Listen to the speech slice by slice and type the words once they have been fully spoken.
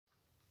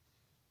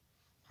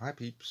Hi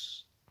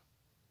peeps,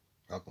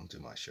 welcome to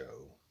my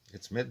show.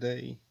 It's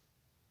midday.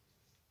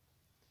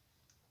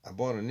 I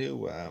bought a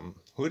new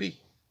hoodie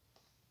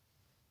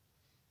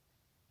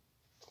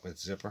with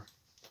zipper.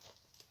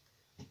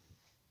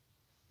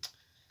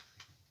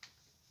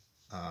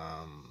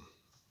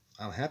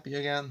 I'm happy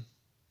again.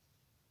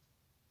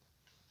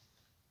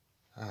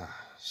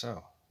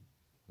 So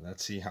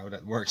let's see how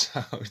that works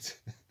out.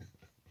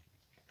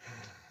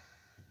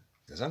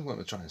 Because I'm going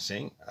to try and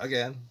sing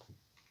again.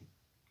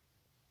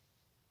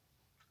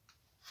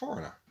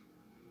 Foreigner,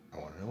 I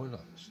want to know what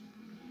love is.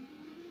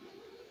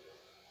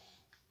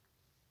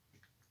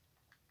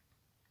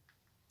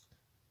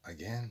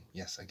 Again,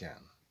 yes,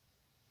 again.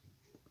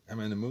 Am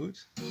I in the mood?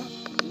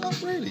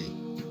 Not really.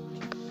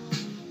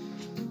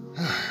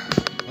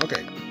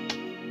 Okay.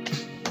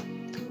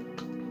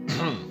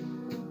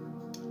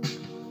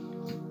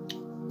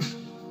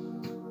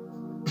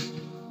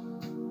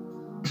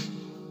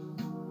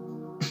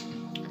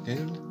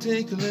 It'll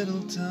take a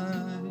little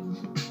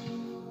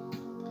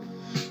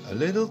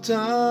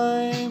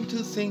time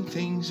to think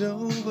things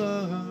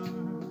over.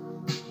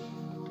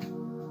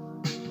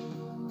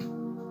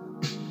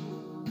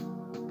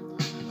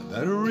 I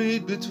better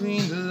read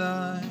between the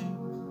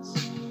lines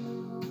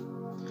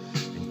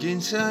in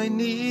case I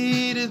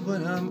need it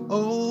when I'm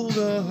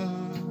older.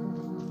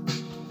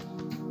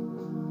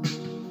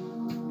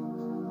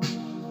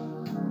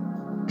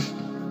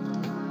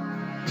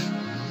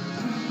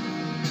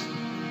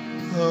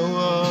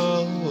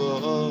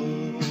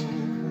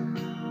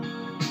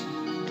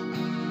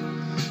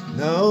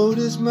 Now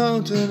this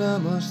mountain I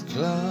must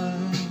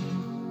climb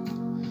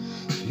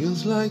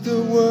feels like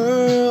the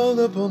world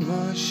upon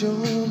my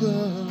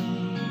shoulders.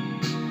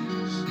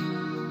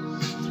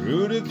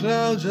 Through the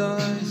clouds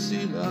I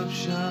see love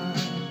shine.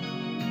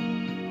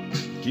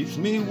 It keeps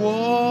me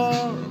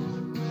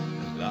warm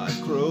and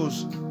life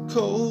grows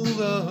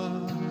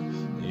colder.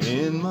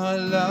 In my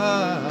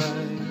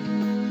life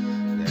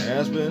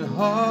there's been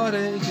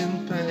heartache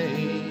and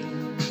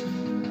pain.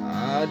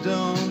 I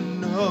don't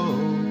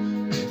know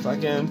if I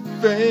can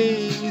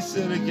face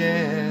it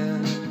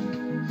again.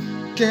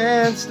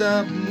 Can't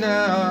stop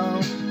now,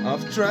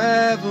 I've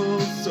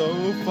traveled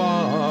so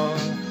far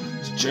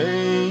to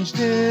change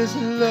this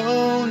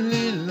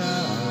lonely life.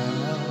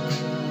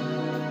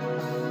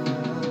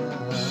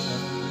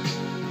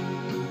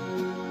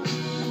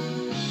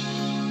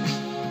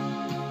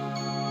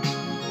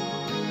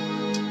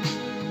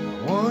 I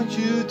want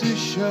you to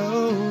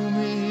show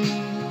me,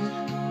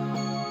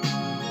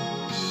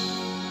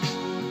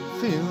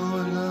 feel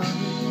what love is.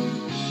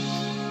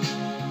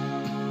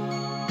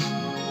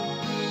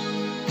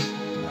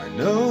 I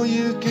know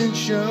you can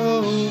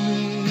show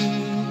me.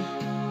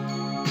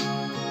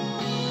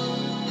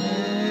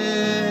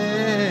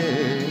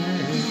 Hey.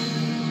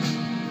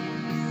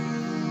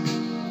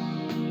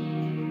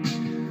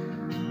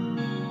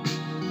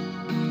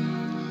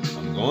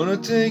 I'm gonna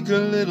take a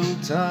little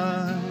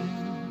time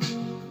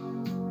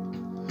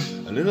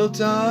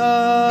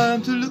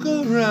to look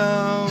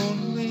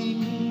around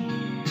me.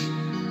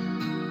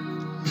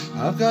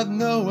 I've got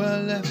nowhere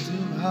left to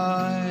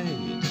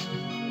hide.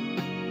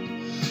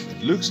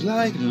 It looks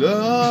like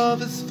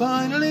love has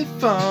finally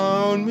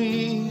found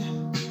me.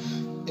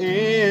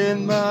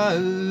 In my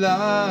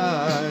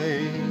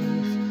life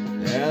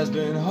there's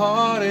been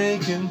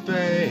heartache and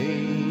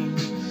pain.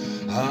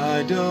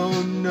 I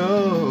don't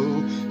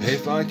know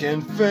if I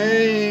can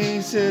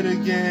face it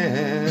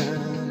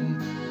again.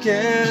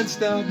 Can't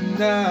stop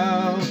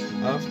now,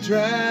 I've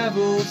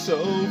traveled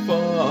so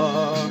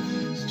far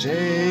to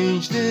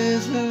change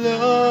this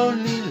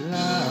lonely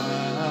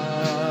life.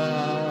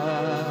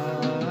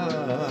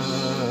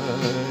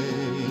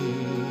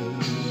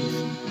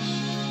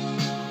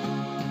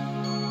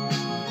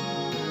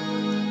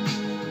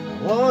 I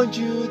want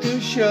you to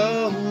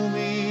show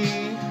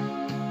me,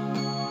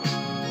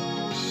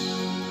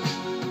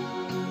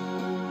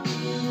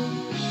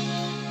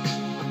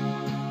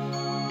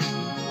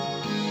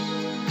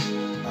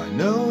 I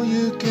know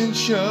you can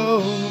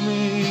show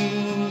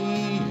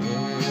me.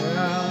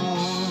 Yeah.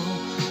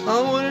 I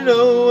wanna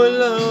know what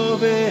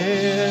love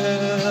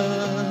is.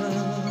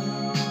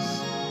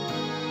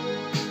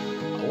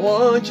 I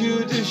want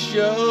you to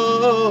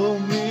show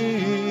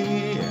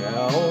me.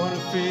 Yeah, I wanna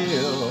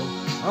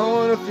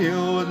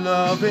feel what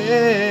love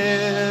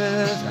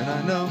is. And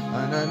I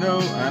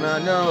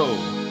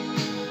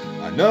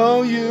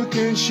know you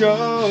can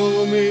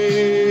show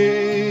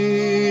me.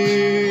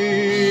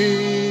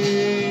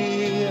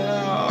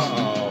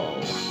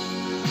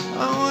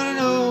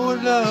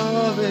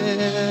 Love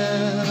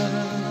is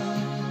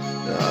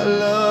the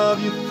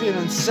love you feel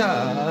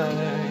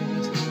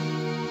inside,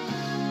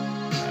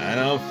 and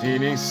I'm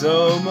feeling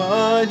so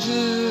much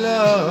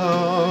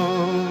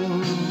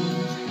love.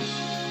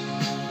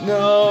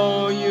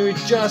 No, you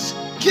just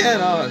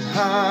cannot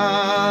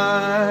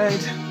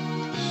hide.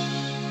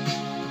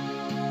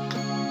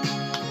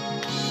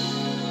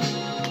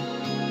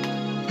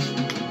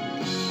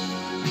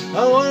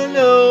 I wanna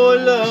know what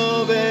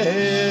love is.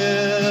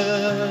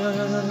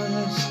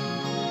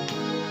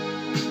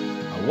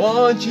 I I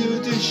want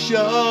you to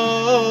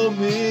show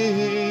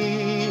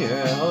me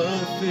how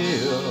to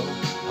feel.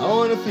 I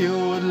want to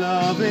feel what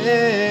love is.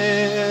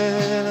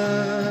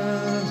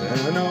 And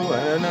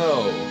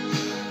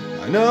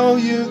I know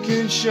you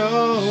can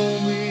show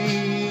me.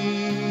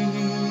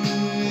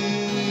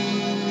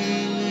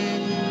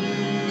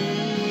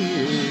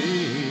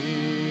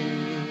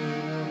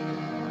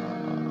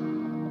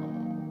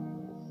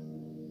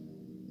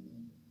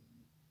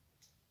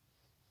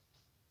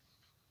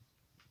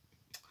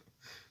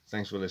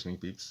 Thanks for listening,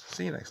 peeps.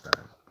 See you next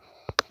time.